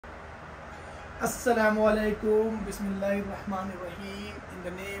Assalamu alaikum, Bismillahirrahmanirrahim. In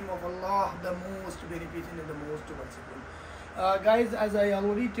the name of Allah, the most beneficent and the most merciful. Guys, as I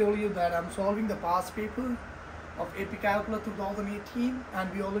already told you that I'm solving the past paper of AP Calculus 2018,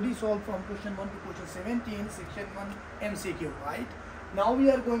 and we already solved from question 1 to question 17, section 1 MCQ, right? Now we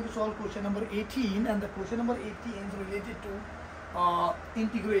are going to solve question number 18, and the question number 18 is related to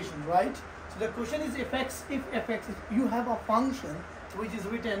integration, right? So the question is if you have a function which is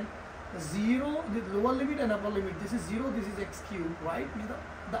written 0, the lower limit and upper limit, this is 0, this is x cube, right?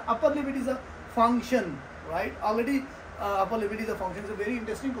 The upper limit is a function, right? Already upper limit is a function. It's a very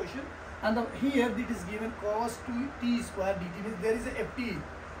interesting question. And here it is given cos 2t square dt, means there is a ft,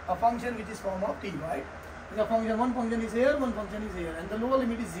 a function which is form of t, right? The function, one function is here, one function is here, and the lower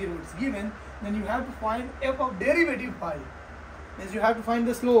limit is 0, it's given. Then you have to find f of derivative pi, means you have to find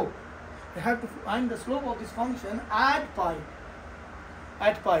the slope. You have to find the slope of this function at pi,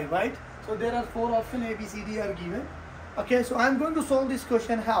 right? So there are 4 options, A, B, C, D are given. Okay, so I'm going to solve this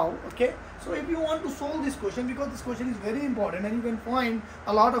question how. Okay, so if you want to solve this question, because this question is very important and you can find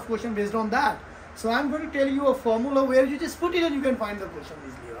a lot of questions based on that, so I'm going to tell you a formula where you just put it and you can find the question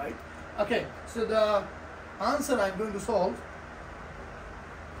easily, right? Okay, so the answer I'm going to solve.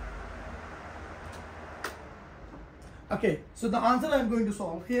 Okay, so the answer I'm going to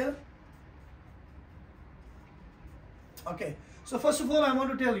solve here. Okay, so first of all I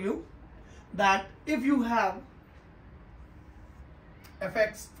want to tell you that if you have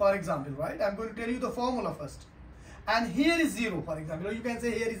fx, for example, right, I'm going to tell you the formula first, and here is 0, for example, or you can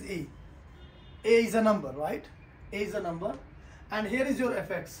say here is a is a number, right? A is a number, and here is your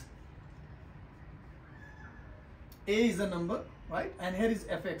fx. A is a number, right? And here is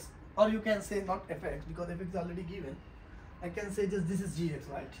fx, or you can say not fx because fx is already given. I can say just this is gx,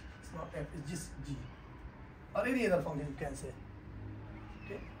 right? It's not f, it's just g, or any other function you can say.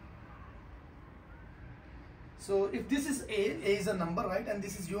 Okay, so if this is a is a number, right, and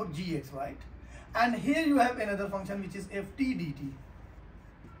this is your gx, right, and here you have another function which is ft dt,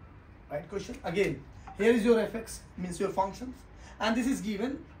 right? Question again, here is your fx, means your functions, and this is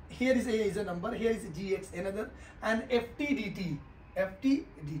given. Here is a is a number, here is gx another, and ft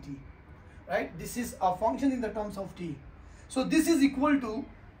dt, right? This is a function in the terms of t. So this is equal to,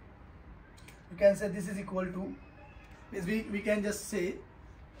 you can say this is equal to, means we can just say,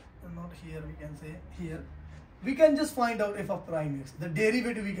 not here, we can say here, we can just find out f of prime x, the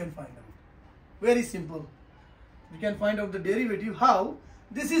derivative we can find out. Very simple. We can find out the derivative. How?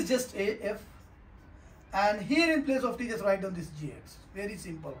 This is just a f, and here in place of t just write down this gx. Very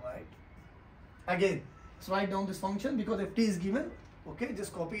simple, right? Again, let's write down this function because ft is given. Okay,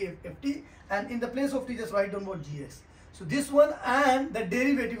 just copy ft, and in the place of t just write down what gx. So this one and the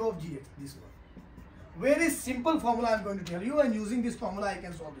derivative of gx, this one. Very simple formula I'm going to tell you, and using this formula I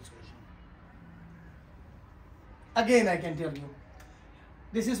can solve this question. Again I can tell you,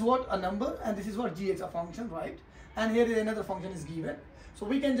 this is what a number and this is what gx, a function, right? And here is another function is given. So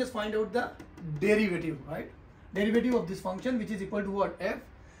we can just find out the derivative, right? Derivative of this function, which is equal to what? F,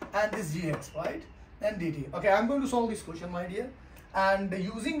 and this gx, right? And dt. Okay, I'm going to solve this question, my dear, and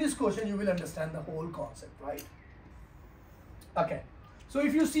using this question you will understand the whole concept, right? Okay, so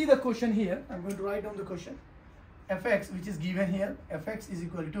if you see the question here, I'm going to write down the question. Fx, which is given here, fx is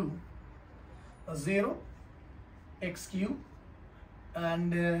equal to 0 x cube,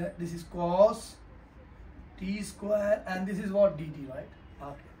 and this is cos t square, and this is what dt, right?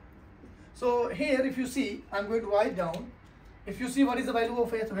 Okay, so here if you see, I'm going to write down, if you see what is the value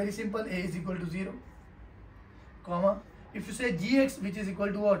of a, it's very simple, a is equal to 0, comma, if you say gx, which is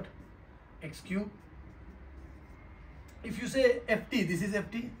equal to what? X cube. If you say ft, this is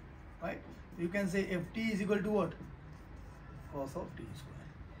ft, right? You can say ft is equal to what? Cos of t square.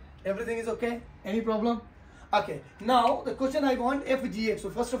 Everything is okay? Any problem? Okay, now the question I want f gx.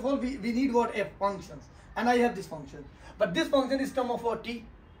 So first of all we need what? F functions, and I have this function, but this function is term of what? T,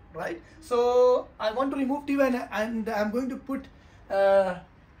 right? So I want to remove t, and I'm going to put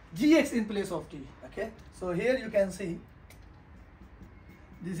gx in place of t. Okay, so here you can see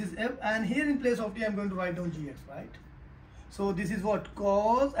this is f, and here in place of t I'm going to write down gx, right? So this is what?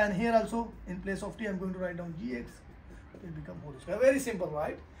 Cos, and here also in place of t I'm going to write down gx. It will become whole square. Very simple,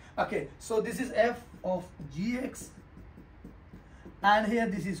 right? Okay, so this is f of gx, and here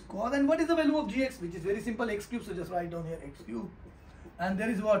this is cos, and what is the value of gx? Which is very simple, x cube. So just write down here x cube, and there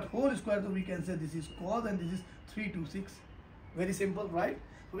is what? Whole square. So we can say this is cos, and this is 3 to 6. Very simple, right?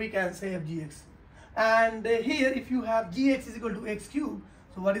 We can say f gx, and here if you have gx is equal to x cube,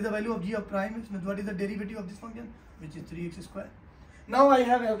 so what is the value of g of prime x? What is the derivative of this function? Which is 3x square. Now I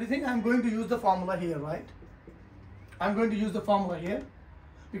have everything. I'm going to use the formula here, right? I'm going to use the formula here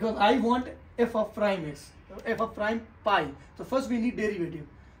because I want f of prime x, f of prime pi. So first we need derivative.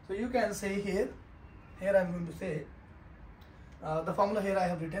 So you can say here I'm going to say the formula here I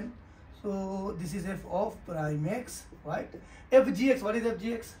have written. So this is f of prime x, right? F g x, what is f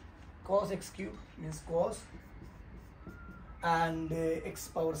g x? Cos x cube, means cos, and x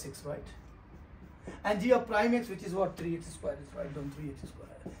power 6, right? And g of prime x, which is what, 3x square, is right down 3x square.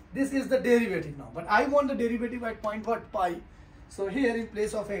 This is the derivative now, but I want the derivative at point what, pi. So here in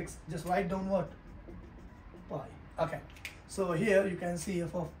place of x, just write down what, pi. Okay, so here you can see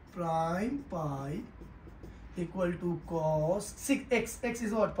f of prime pi equal to cos 6x, x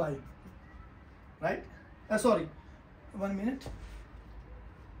is what, pi, right? Sorry, 1 minute.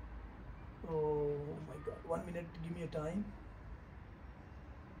 Oh my god, 1 minute, give me a time.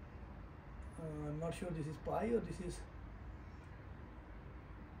 I'm not sure this is pi or this is,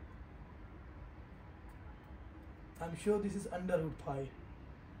 I'm sure this is under root pi.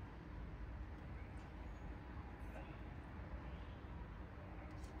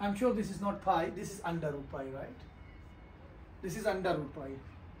 I'm sure this is not pi, this is under root pi, right? This is under root pi.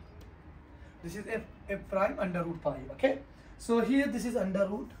 This is f prime under root pi, okay? So here this is under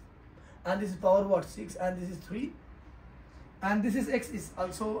root, and this is power what, 6, and this is 3. And this is x is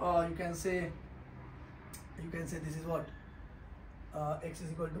also you can say this is what, x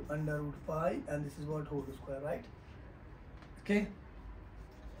is equal to under root pi, and this is what, whole square, right? Okay,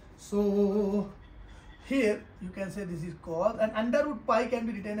 so here you can say this is cos, and under root pi can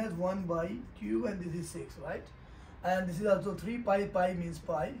be written as 1 by cube, and this is 6, right? And this is also 3 pi, pi means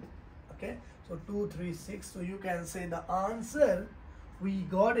pi, okay? So 2, 3, 6. So you can say the answer we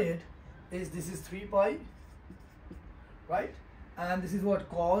got it is this is 3 pi, right? And this is what,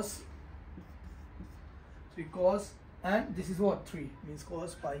 cos 3 cos, and this is what, 3 means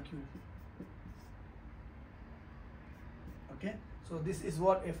cos pi cube. Okay, so this is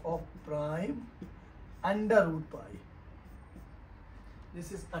what, f of prime under root pi.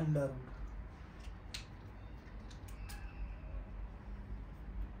 This is under root.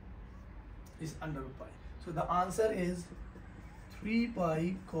 Is under root pi. So the answer is 3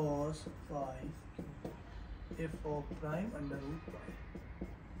 pi cos pi cube, f of prime under root pi.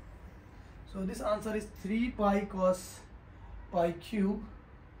 So this answer is 3 pi cos pi cube,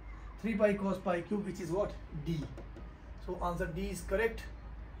 3 pi cos pi cube, which is what, D. So answer D is correct.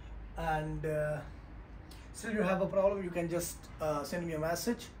 And still you have a problem, you can just send me a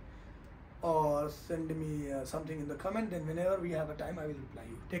message or send me something in the comment, then whenever we have a time I will reply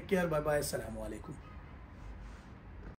you. Take care, bye bye, assalamu alaikum.